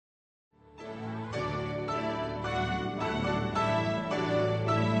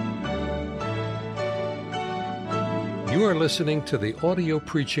You are listening to the audio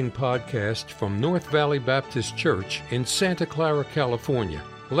preaching podcast from North Valley Baptist Church in Santa Clara, California,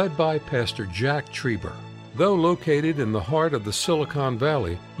 led by Pastor Jack Trieber. Though located in the heart of the Silicon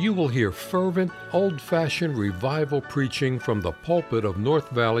Valley, you will hear fervent, old-fashioned revival preaching from the pulpit of North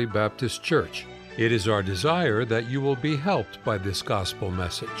Valley Baptist Church. It is our desire that you will be helped by this gospel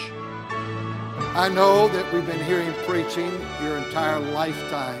message. I know that we've been hearing preaching your entire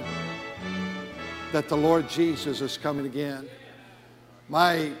lifetime that the Lord Jesus is coming again.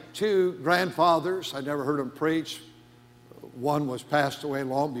 My two grandfathers, I never heard them preach. One was passed away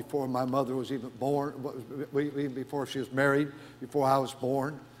long before my mother was even born, even before she was married, before I was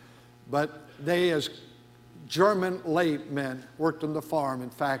born. But they, as German laymen, worked on the farm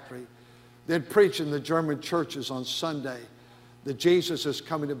and factory. They'd preach in the German churches on Sunday that Jesus is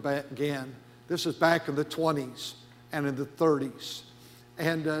coming again. This is back in the 20s and in the 30s.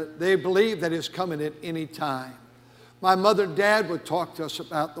 And they believed that He's coming at any time. My mother and dad would talk to us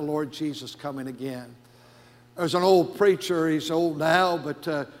about the Lord Jesus coming again. There's an old preacher, he's old now,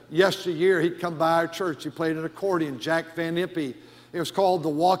 but yesteryear he'd come by our church. He played an accordion, Jack Van Impe. It was called the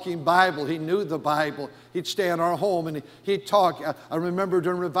Walking Bible. He knew the Bible. He'd stay in our home and he'd talk. I remember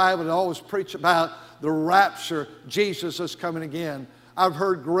during revival, he'd always preach about the rapture. Jesus is coming again. I've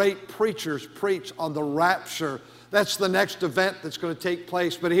heard great preachers preach on the rapture. That's the next event that's going to take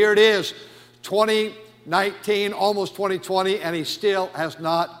place. But here it is, 2019, almost 2020, and He still has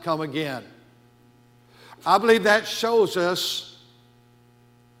not come again. I believe that shows us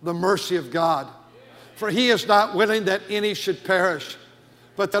the mercy of God. For He is not willing that any should perish,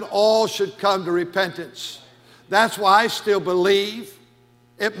 but that all should come to repentance. That's why I still believe,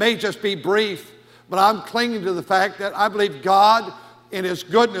 it may just be brief, but I'm clinging to the fact that I believe God in His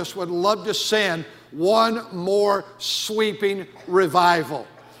goodness would love to send one more sweeping revival.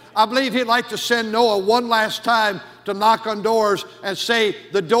 I believe He'd like to send Noah one last time to knock on doors and say,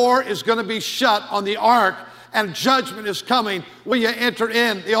 the door is going to be shut on the ark and judgment is coming. Will you enter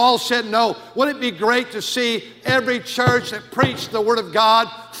in? They all said no. Wouldn't it be great to see every church that preached the Word of God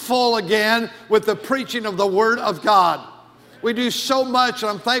full again with the preaching of the Word of God? We do so much,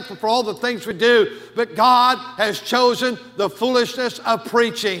 and I'm thankful for all the things we do, but God has chosen the foolishness of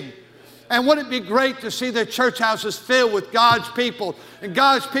preaching. And wouldn't it be great to see the church houses filled with God's people, and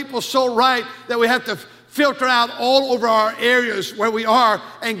God's people so right that we have to filter out all over our areas where we are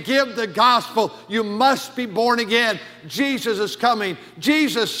and give the gospel. You must be born again. Jesus is coming.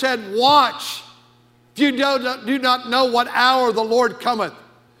 Jesus said, watch. If you do not know what hour the Lord cometh,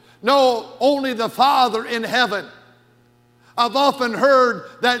 know only the Father in heaven. I've often heard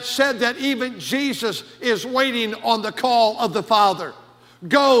that said that even Jesus is waiting on the call of the Father.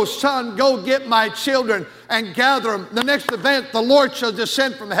 Go, son, go get my children and gather them. The next event, the Lord shall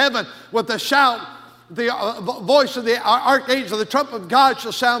descend from heaven with a shout. The voice of the archangel, the trumpet of God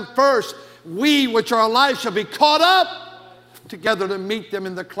shall sound first. We which are alive shall be caught up together to meet them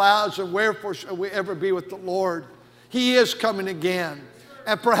in the clouds. And wherefore shall we ever be with the Lord? He is coming again.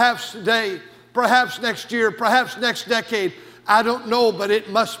 And perhaps today, perhaps next year, perhaps next decade, I don't know, but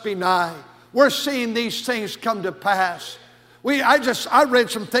it must be nigh. We're seeing these things come to pass. I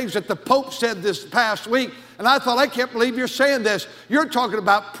read some things that the Pope said this past week, and I thought, I can't believe you're saying this. You're talking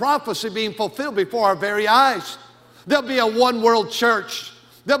about prophecy being fulfilled before our very eyes. There'll be a one world church.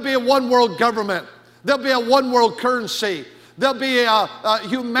 There'll be a one world government. There'll be a one world currency. There'll be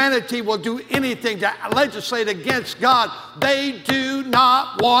humanity will do anything to legislate against God. They do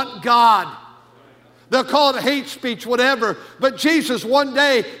not want God. They'll call it hate speech, whatever. But Jesus one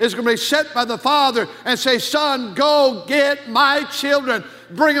day is going to be sent by the Father and say, son, go get my children.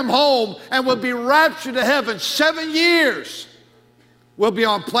 Bring them home, and we'll be raptured to heaven. 7 years we'll be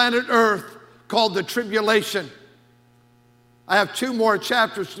on planet Earth called the tribulation. I have 2 more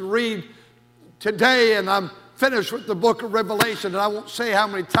chapters to read today, and I'm finished with the book of Revelation. And I won't say how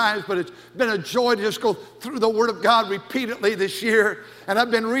many times, but it's been a joy to just go through the Word of God repeatedly this year. And I've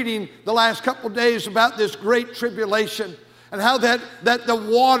been reading the last couple of days about this great tribulation and how that the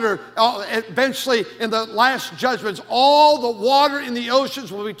water, eventually in the last judgments, all the water in the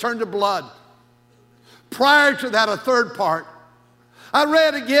oceans will be turned to blood. Prior to that, a third part. I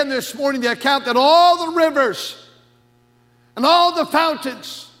read again this morning the account that all the rivers and all the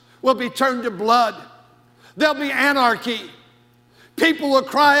fountains will be turned to blood. There'll be anarchy. People will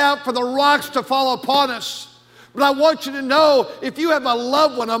cry out for the rocks to fall upon us. But I want you to know, if you have a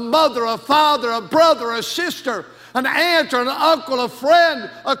loved one, a mother, a father, a brother, a sister, an aunt or an uncle, a friend,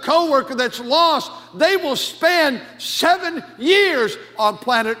 a coworker that's lost, they will spend 7 years on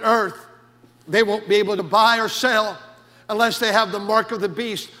planet Earth. They won't be able to buy or sell unless they have the mark of the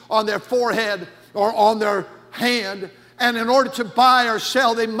beast on their forehead or on their hand. And in order to buy or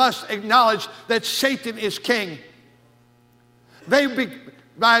sell, they must acknowledge that Satan is king.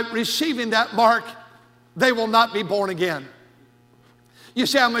 By receiving that mark, they will not be born again. You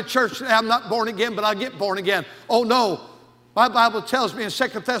say, I'm in church today, I'm not born again, but I'll get born again. Oh no, my Bible tells me in 2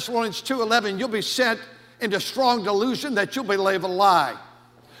 Thessalonians 2:11, you'll be sent into strong delusion that you'll believe a lie.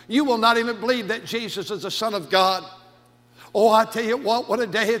 You will not even believe that Jesus is the Son of God. Oh, I tell you what a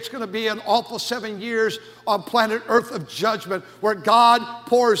day it's going to be, an awful 7 years on planet Earth of judgment where God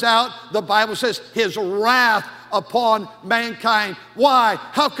pours out, the Bible says, his wrath upon mankind. Why?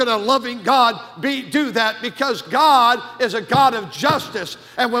 How could a loving God do that? Because God is a God of justice.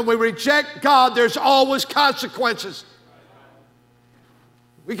 And when we reject God, there's always consequences.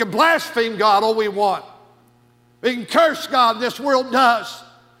 We can blaspheme God all we want. We can curse God, this world does.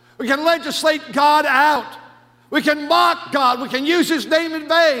 We can legislate God out. We can mock God. We can use his name in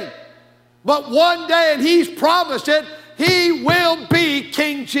vain. But one day, and he's promised it, he will be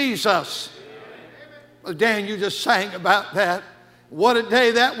King Jesus. Well, Dan, you just sang about that. What a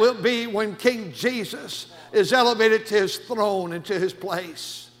day that will be when King Jesus is elevated to his throne and to his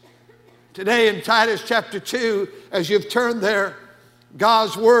place. Today in Titus chapter 2, as you've turned there,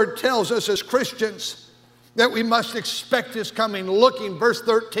 God's word tells us as Christians that we must expect his coming. Looking, verse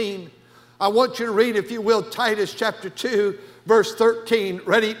 13. I want you to read, if you will, Titus chapter 2, verse 13.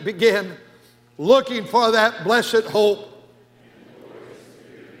 Ready, begin. Looking for that blessed hope.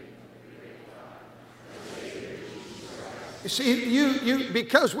 You see,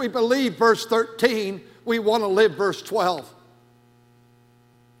 because we believe verse 13, we want to live verse 12.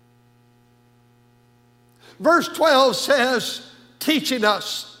 Verse 12 says, teaching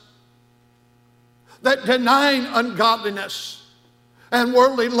us that denying ungodliness and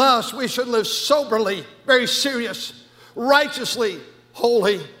worldly lust, we should live soberly, very serious, righteously,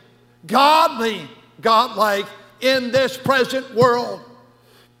 holy, godly, godlike in this present world.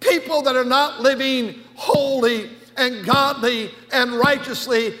 People that are not living holy and godly and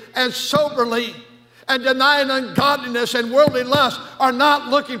righteously and soberly and denying ungodliness and worldly lust are not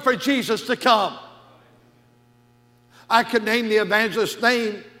looking for Jesus to come. I could name the evangelist's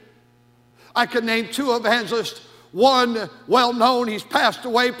name. I could name two evangelists. One, well known, he's passed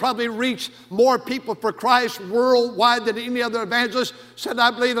away, probably reached more people for Christ worldwide than any other evangelist, said,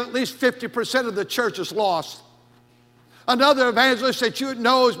 I believe at least 50% of the church is lost. Another evangelist that you would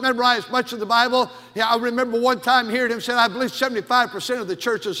know has memorized much of the Bible. Yeah, I remember one time hearing him say, I believe 75% of the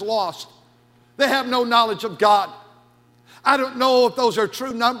church is lost. They have no knowledge of God. I don't know if those are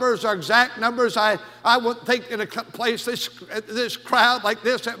true numbers or exact numbers. I wouldn't think in a place, this crowd like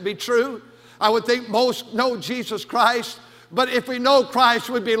this, that would be true. I would think most know Jesus Christ, but if we know Christ,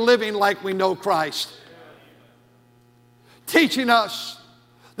 we'd be living like we know Christ. Teaching us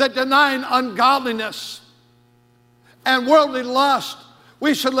that denying ungodliness and worldly lust,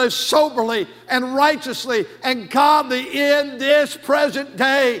 we should live soberly and righteously and godly in this present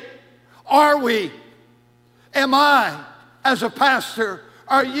day. Are we? Am I, as a pastor?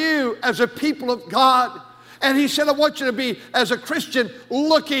 Are you, as a people of God? And he said, I want you to be, as a Christian,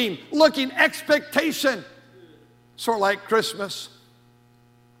 looking expectation. Sort of like Christmas.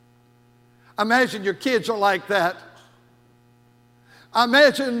 Imagine your kids are like that.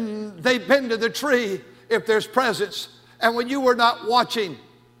 Imagine they've been to the tree if there's presents, and when you were not watching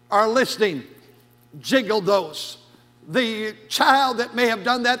or listening, jiggled those. The child that may have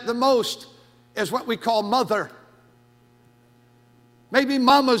done that the most is what we call mother. Maybe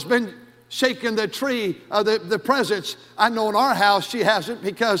mama's been shaking the tree, the presents. I know in our house she hasn't,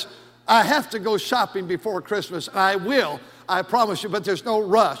 because I have to go shopping before Christmas. And I will, I promise you, but there's no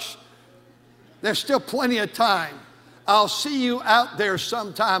rush. There's still plenty of time. I'll see you out there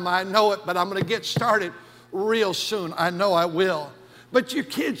sometime, I know it, but I'm going to get started real soon. I know I will. But your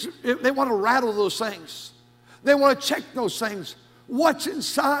kids, they want to rattle those things. They want to check those things. What's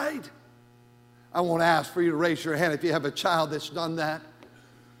inside? I won't ask for you to raise your hand if you have a child that's done that.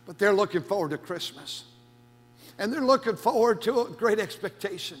 But they're looking forward to Christmas. And they're looking forward to a great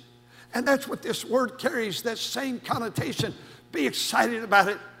expectation. And that's what this word carries, that same connotation. Be excited about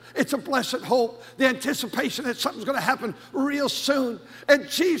it. It's a blessed hope, the anticipation that something's going to happen real soon. And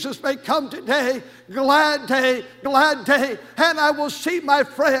Jesus may come today, glad day, and I will see my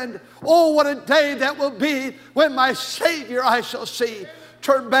friend. Oh, what a day that will be when my Savior I shall see.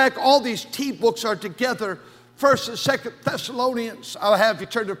 Turn back, all these T books are together. 1st and 2nd Thessalonians. I'll have you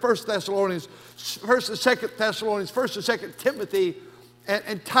turn to 1st Thessalonians, 1st and 2nd Thessalonians, 1st and 2nd Timothy,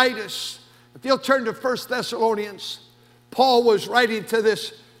 and Titus. If you'll turn to 1st Thessalonians, Paul was writing to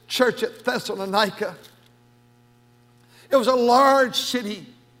this church at Thessalonica. It was a large city.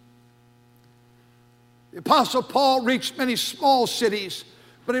 The Apostle Paul reached many small cities,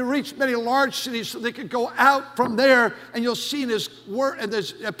 but he reached many large cities so they could go out from there. And you'll see in his word and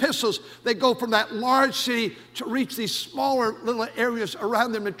his epistles, they go from that large city to reach these smaller little areas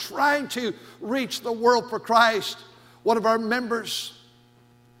around them and trying to reach the world for Christ. One of our members,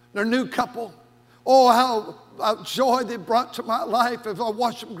 their new couple, oh, how joy they brought to my life as I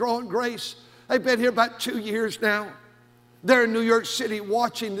watched them grow in grace. They've been here about 2 years now. They're in New York City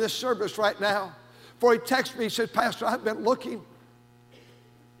watching this service right now. Before he texted me, he said, Pastor, I've been looking.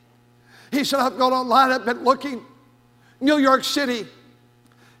 He said, I've gone online, I've been looking. New York City.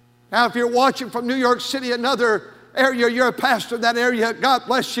 Now, if you're watching from New York City, another area, you're a pastor in that area, God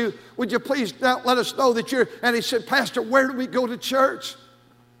bless you. Would you please let us know that you're, and he said, Pastor, where do we go to church?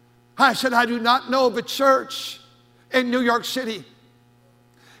 I said, I do not know of a church in New York City.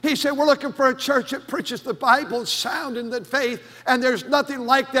 He said, we're looking for a church that preaches the Bible, sound in the faith, and there's nothing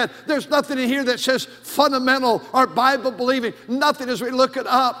like that. There's nothing in here that says fundamental or Bible believing. Nothing as we look it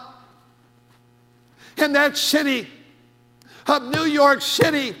up. In that city of New York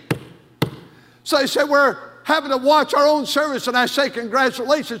City. So they said, we're having to watch our own service, and I say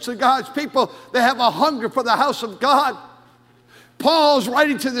congratulations to God's people. They have a hunger for the house of God. Paul's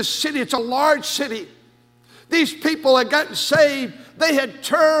writing to this city. It's a large city. These people had gotten saved. They had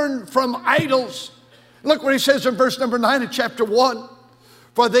turned from idols. Look what he says in verse number 9 of chapter 1.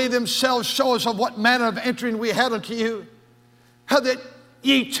 For they themselves show us of what manner of entering we had unto you, how that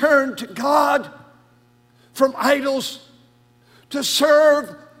ye turned to God from idols to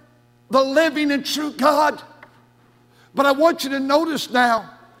serve the living and true God. But I want you to notice now,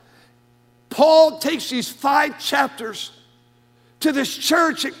 Paul takes these 5 chapters to this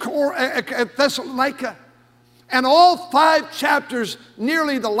church at Thessalonica. And all 5 chapters,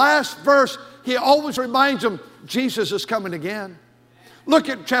 nearly the last verse, he always reminds them, Jesus is coming again. Look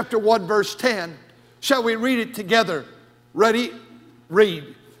at chapter 1, verse 10. Shall we read it together? Ready?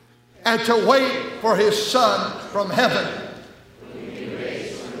 Read. And to wait for his Son from heaven.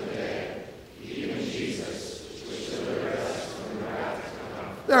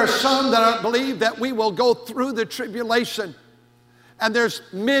 There are some that believe that we will go through the tribulation. And there's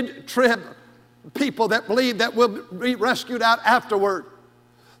mid-trib people that believe that we'll be rescued out afterward.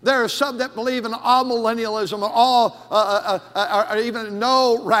 There are some that believe in amillennialism or even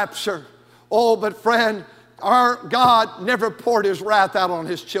no rapture. Oh, but friend, our God never poured his wrath out on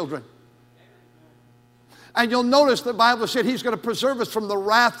his children. And you'll notice the Bible said he's going to preserve us from the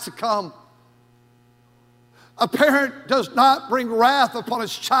wrath to come. A parent does not bring wrath upon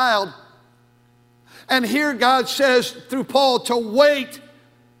his child. And here God says through Paul to wait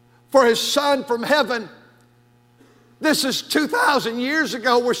for his Son from heaven. This is 2,000 years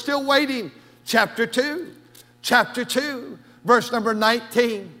ago. We're still waiting. Chapter 2, verse number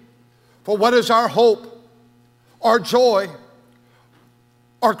 19. For what is our hope, our joy,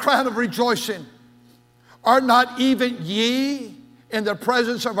 our crown of rejoicing? Are not even ye in the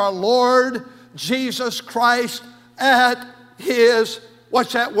presence of our Lord Jesus Christ at his,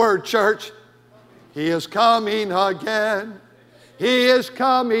 what's that word, church? He is coming again. He is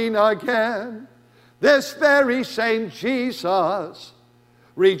coming again. This very same Jesus,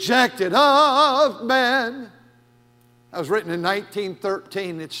 rejected of men. That was written in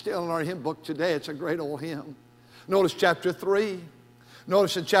 1913. It's still in our hymn book today. It's a great old hymn. Notice chapter 3.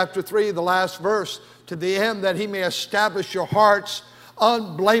 Notice in chapter 3, the last verse, to the end that he may establish your hearts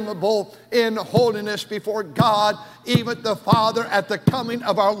unblameable in holiness before God, even the Father, at the coming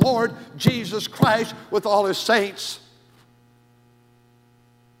of our Lord Jesus Christ with all his saints.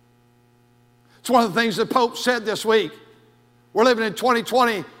 It's one of the things the Pope said this week. We're living in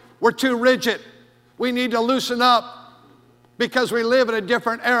 2020. We're too rigid. We need to loosen up because we live in a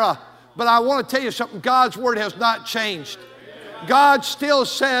different era. But I want to tell you something. God's word has not changed. God still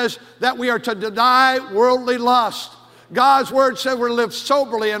says that we are to deny worldly lust. God's word said we're to live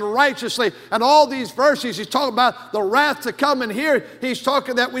soberly and righteously. And all these verses, he's talking about the wrath to come. And here he's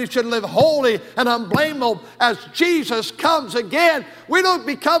talking that we should live holy and unblameable as Jesus comes again. We don't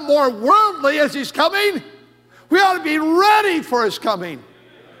become more worldly as he's coming. We ought to be ready for his coming.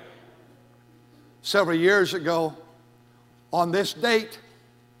 Several years ago, on this date,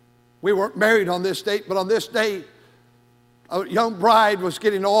 we weren't married on this date, but on this date, a young bride was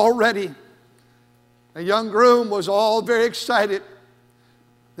getting all ready. A young groom was all very excited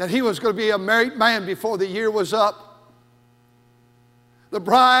that he was going to be a married man before the year was up. The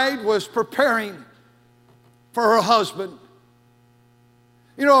bride was preparing for her husband.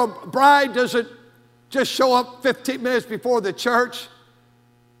 You know, a bride doesn't just show up 15 minutes before the church.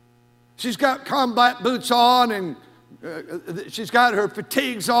 She's got combat boots on and she's got her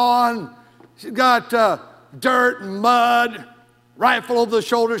fatigues on. She's got dirt and mud, rifle over the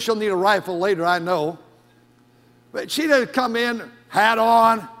shoulder. She'll need a rifle later, I know. But she doesn't come in, hat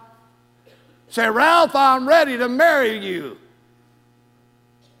on, say, Ralph, I'm ready to marry you.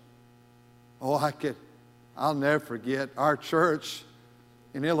 Oh, I'll never forget, our church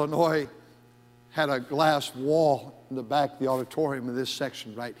in Illinois had a glass wall in the back of the auditorium in this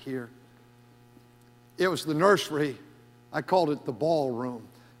section right here. It was the nursery. I called it the ballroom,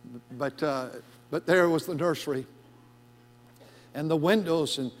 but there was the nursery. And the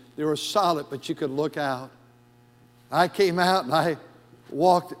windows, and they were solid, but you could look out. I came out and I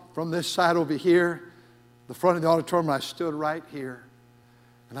walked from this side over here, the front of the auditorium, and I stood right here.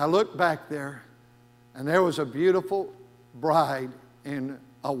 And I looked back there, and there was a beautiful bride in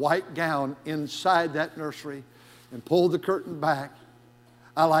a white gown inside that nursery, and pulled the curtain back.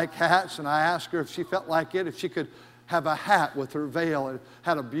 I like hats, and I asked her if she felt like it, if she could have a hat with her veil. It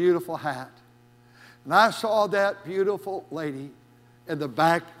had a beautiful hat. And I saw that beautiful lady in the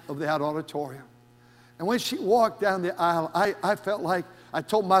back of that auditorium. And when she walked down the aisle, I felt like I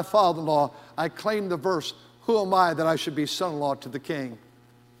told my father-in-law, I claimed the verse, who am I that I should be son-in-law to the king?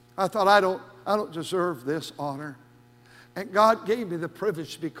 I thought, I don't deserve this honor. And God gave me the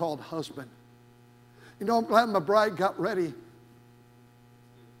privilege to be called husband. You know, I'm glad my bride got ready.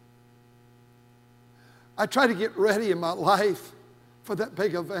 I tried to get ready in my life for that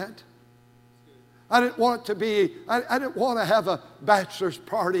big event. I didn't want to have a bachelor's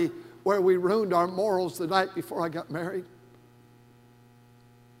party where we ruined our morals the night before I got married.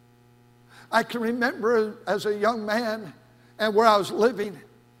 I can remember as a young man and where I was living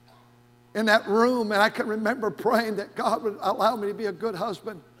in that room, and I can remember praying that God would allow me to be a good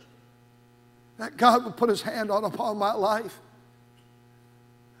husband, that God would put his hand upon my life.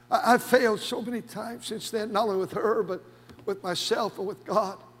 I've failed so many times since then, not only with her, but with myself and with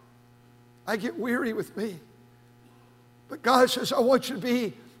God. I get weary with me. But God says, I want you to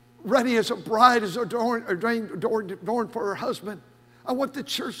be ready as a bride, as adorned for her husband. I want the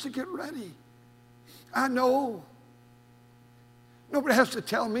church to get ready. I know. Nobody has to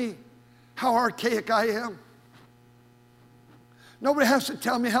tell me how archaic I am. Nobody has to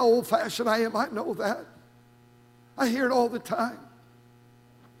tell me how old-fashioned I am. I know that. I hear it all the time.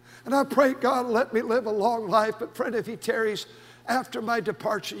 And I pray God let me live a long life. But friend, if he tarries after my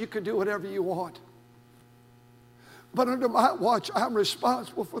departure, you can do whatever you want. But under my watch, I'm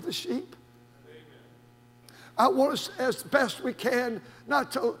responsible for the sheep. I want us, as best we can,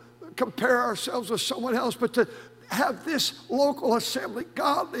 not to compare ourselves with someone else, but to have this local assembly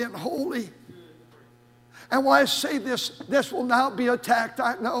godly and holy. And why I say this will now be attacked,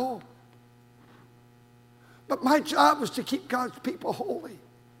 I know. But my job is to keep God's people holy.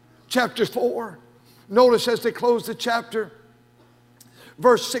 Chapter 4, notice as they close the chapter,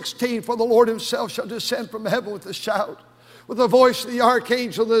 verse 16, for the Lord himself shall descend from heaven with a shout, with the voice of the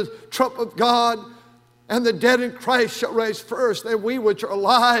archangel, the trump of God, and the dead in Christ shall rise first. Then we which are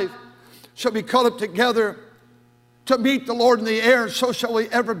alive shall be caught up together to meet the Lord in the air, and so shall we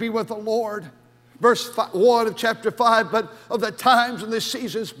ever be with the Lord. Verse 1 of chapter 5, but of the times and the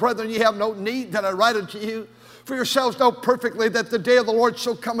seasons, brethren, ye have no need that I write unto you. For yourselves know perfectly that the day of the Lord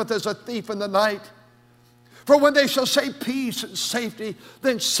so cometh as a thief in the night. For when they shall say peace and safety,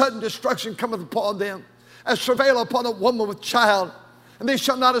 then sudden destruction cometh upon them, as travail upon a woman with child, and they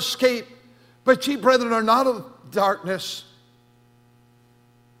shall not escape. But ye, brethren, are not of darkness,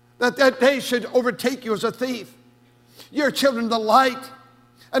 that day should overtake you as a thief. Ye are children of the light,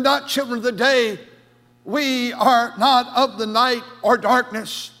 and not children of the day. We are not of the night or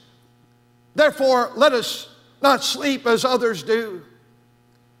darkness. Therefore, let us not sleep as others do.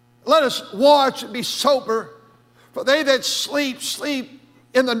 Let us watch and be sober. For they that sleep, sleep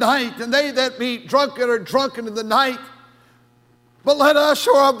in the night, and they that be drunken are drunken in the night. But let us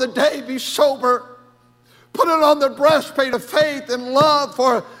who are of the day be sober, put it on the breastplate of faith and love,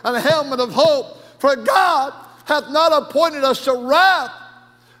 for a helmet of hope. For God hath not appointed us to wrath,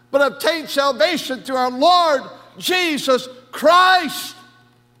 but obtained salvation through our Lord Jesus Christ.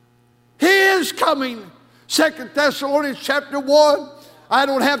 He is coming. 2 Thessalonians chapter 1. I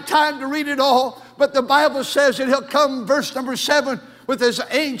don't have time to read it all, but the Bible says that he'll come, verse number 7, with his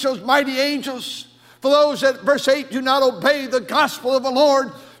angels, mighty angels. For those that, verse 8, do not obey the gospel of the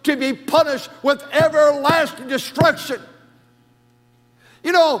Lord, to be punished with everlasting destruction.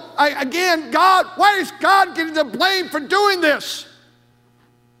 You know, why is God getting the blame for doing this?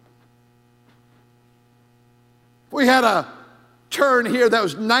 We had a turn here that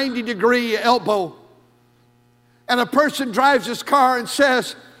was 90-degree elbow. And a person drives his car and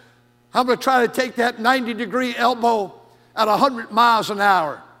says, I'm going to try to take that 90-degree elbow at 100 miles an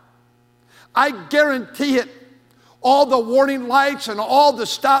hour. I guarantee it. All the warning lights and all the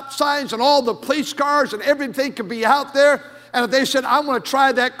stop signs and all the police cars and everything could be out there. And if they said, I'm going to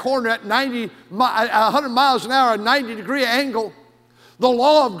try that corner at 100 miles an hour, a 90-degree angle, the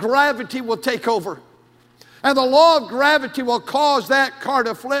law of gravity will take over. And the law of gravity will cause that car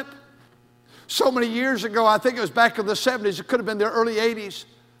to flip. So many years ago, I think it was back in the 70s, it could have been the early 80s,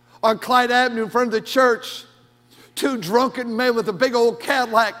 on Clyde Avenue in front of the church, two drunken men with a big old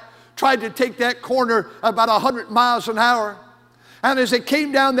Cadillac tried to take that corner about 100 miles an hour. And as they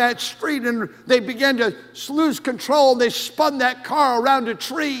came down that street and they began to lose control, they spun that car around a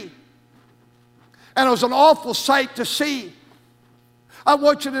tree. And it was an awful sight to see. I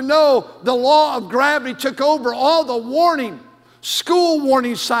want you to know the law of gravity took over all the warning, school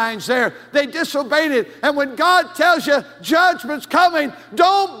warning signs there. They disobeyed it. And when God tells you judgment's coming,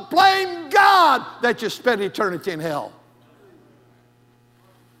 don't blame God that you spend eternity in hell.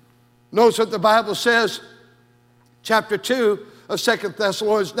 Notice what the Bible says, chapter 2 of 2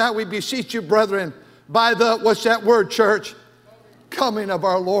 Thessalonians. Now we beseech you, brethren, by the, what's that word, church? Coming of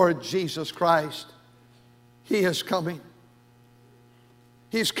our Lord Jesus Christ. He is coming.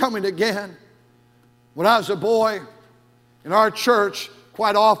 He's coming again. When I was a boy, in our church,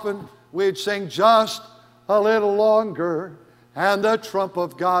 quite often we'd sing, just a little longer, and the trump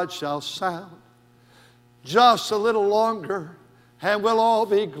of God shall sound. Just a little longer, and we'll all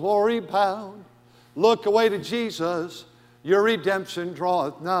be glory bound. Look away to Jesus, your redemption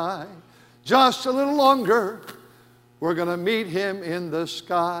draweth nigh. Just a little longer, we're going to meet him in the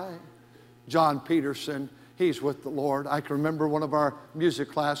sky. John Peterson, he's with the Lord. I can remember one of our music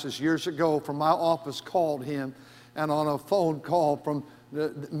classes years ago from my office called him, and on a phone call from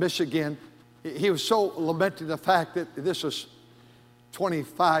Michigan, he was so lamenting the fact that this was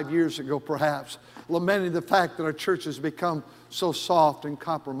 25 years ago perhaps, lamenting the fact that our church has become so soft and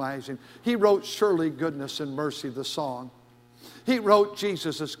compromising. He wrote Surely Goodness and Mercy, the song. He wrote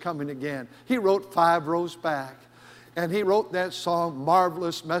Jesus is Coming Again. He wrote Five Rows Back. And he wrote that song,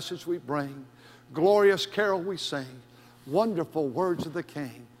 Marvelous Message We Bring, Glorious Carol We Sing, Wonderful Words of the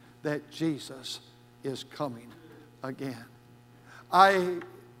King, that Jesus is coming again. I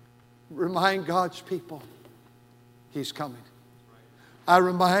remind God's people, he's coming. I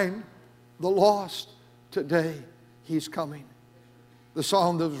remind the lost today, he's coming. The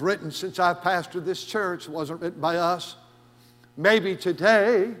song that was written since I pastored this church wasn't written by us. Maybe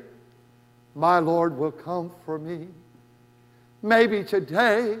today my Lord will come for me. Maybe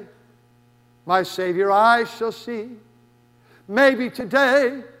today my Savior I shall see. Maybe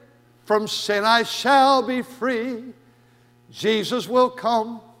today from sin I shall be free. Jesus will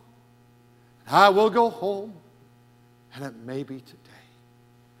come, and I will go home, and it may be today.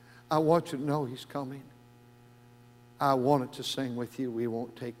 I want you to know he's coming. I wanted to sing with you. We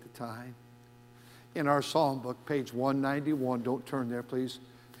won't take the time. In our song book, page 191, don't turn there, please.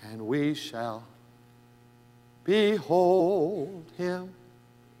 And we shall behold him.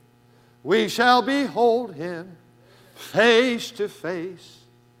 We shall behold him face to face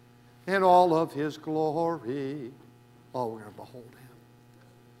in all of his glory. Oh, we're going to behold him.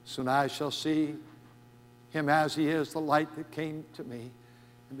 Soon I shall see him as he is, the light that came to me,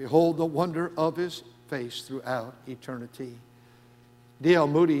 and behold the wonder of his face throughout eternity. D.L.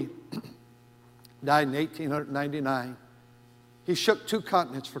 Moody died in 1899. He shook 2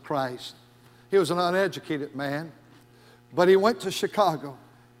 continents for Christ. He was an uneducated man, but he went to Chicago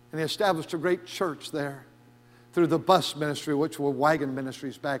and he established a great church there through the bus ministry, which were wagon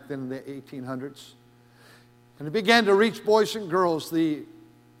ministries back then in the 1800s. And he began to reach boys and girls, the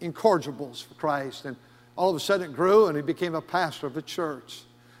incorrigibles for Christ. And all of a sudden it grew, and he became a pastor of a church.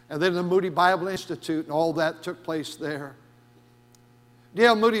 And then the Moody Bible Institute and all that took place there.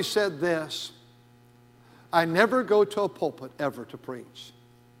 D.L. Moody said this, I never go to a pulpit ever to preach,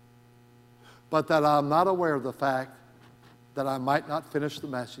 but that I'm not aware of the fact that I might not finish the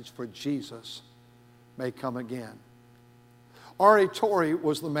message, for Jesus may come again. R.A. Torrey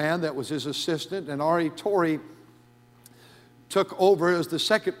was the man that was his assistant, and R.A. Torrey took over as the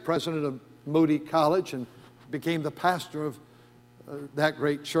second president of Moody College and became the pastor of that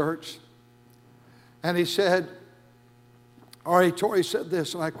great church. And he said, R.A. Torrey said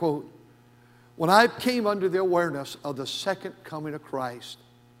this, and I quote, when I came under the awareness of the second coming of Christ,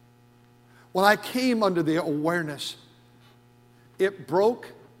 when I came under the awareness, it broke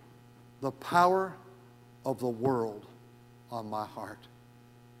the power of the world on my heart.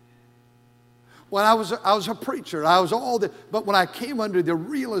 When I was a preacher, I was all that, but when I came under the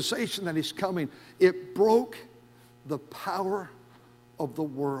realization that he's coming, it broke the power of the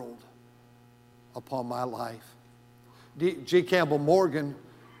world upon my life. G. Campbell Morgan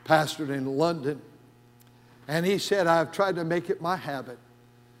pastored in London. And he said, I've tried to make it my habit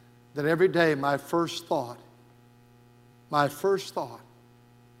that every day my first thought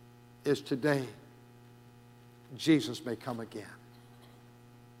is today, Jesus may come again.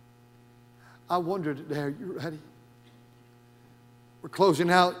 I wonder today, are you ready? We're closing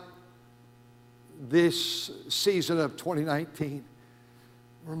out this season of 2019.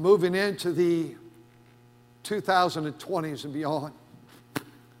 We're moving into the 2020s and beyond.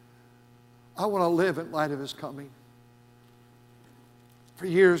 I want to live in light of His coming. For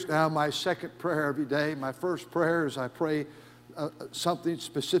years now, my second prayer every day, my first prayer is I pray something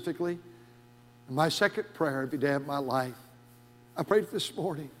specifically. My second prayer every day of my life, I prayed this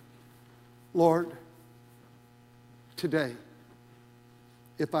morning, Lord, today,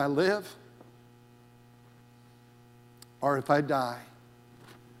 if I live or if I die,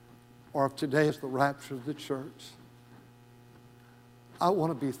 or if today is the rapture of the church, I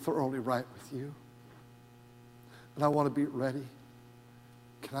want to be thoroughly right with you. And I want to be ready.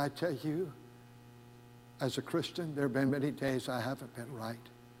 Can I tell you, as a Christian, there have been many days I haven't been right.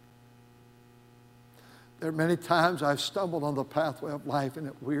 There are many times I've stumbled on the pathway of life and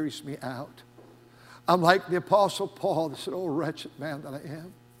it wearies me out. I'm like the Apostle Paul that said, oh, wretched man that I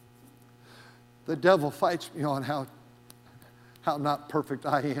am. The devil fights me on how not perfect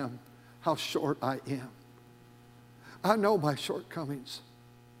I am, how short I am. I know my shortcomings.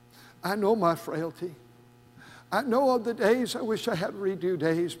 I know my frailty. I know of the days I wish I had redo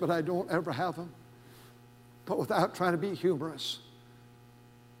days, but I don't ever have them. But without trying to be humorous,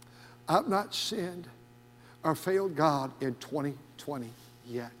 I've not sinned or failed God in 2020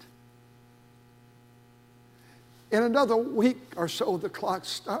 yet. In another week or so, the clock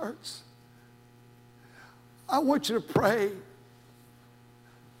starts. I want you to pray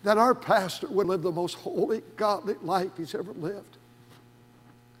that our pastor would live the most holy, godly life he's ever lived.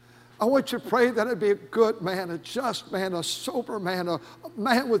 I want you to pray that it'd be a good man, a just man, a sober man, a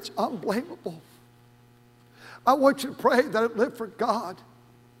man that's unblameable. I want you to pray that it live for God.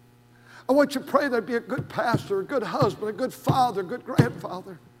 I want you to pray that it'd be a good pastor, a good husband, a good father, a good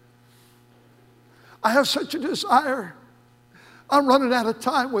grandfather. I have such a desire. I'm running out of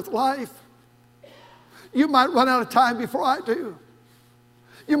time with life. You might run out of time before I do.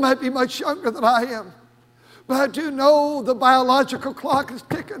 You might be much younger than I am. But I do know the biological clock is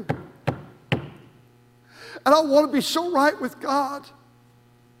ticking. And I want to be so right with God.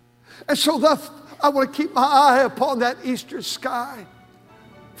 And so I want to keep my eye upon that eastern sky.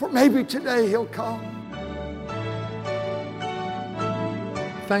 For maybe today He'll come.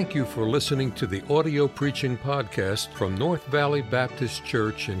 Thank you for listening to the audio preaching podcast from North Valley Baptist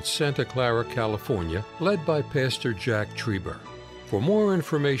Church in Santa Clara, California, led by Pastor Jack Trieber. For more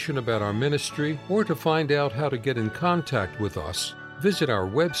information about our ministry or to find out how to get in contact with us, visit our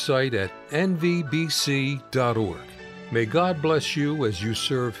website at nvbc.org. May God bless you as you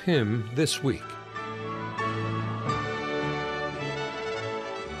serve Him this week.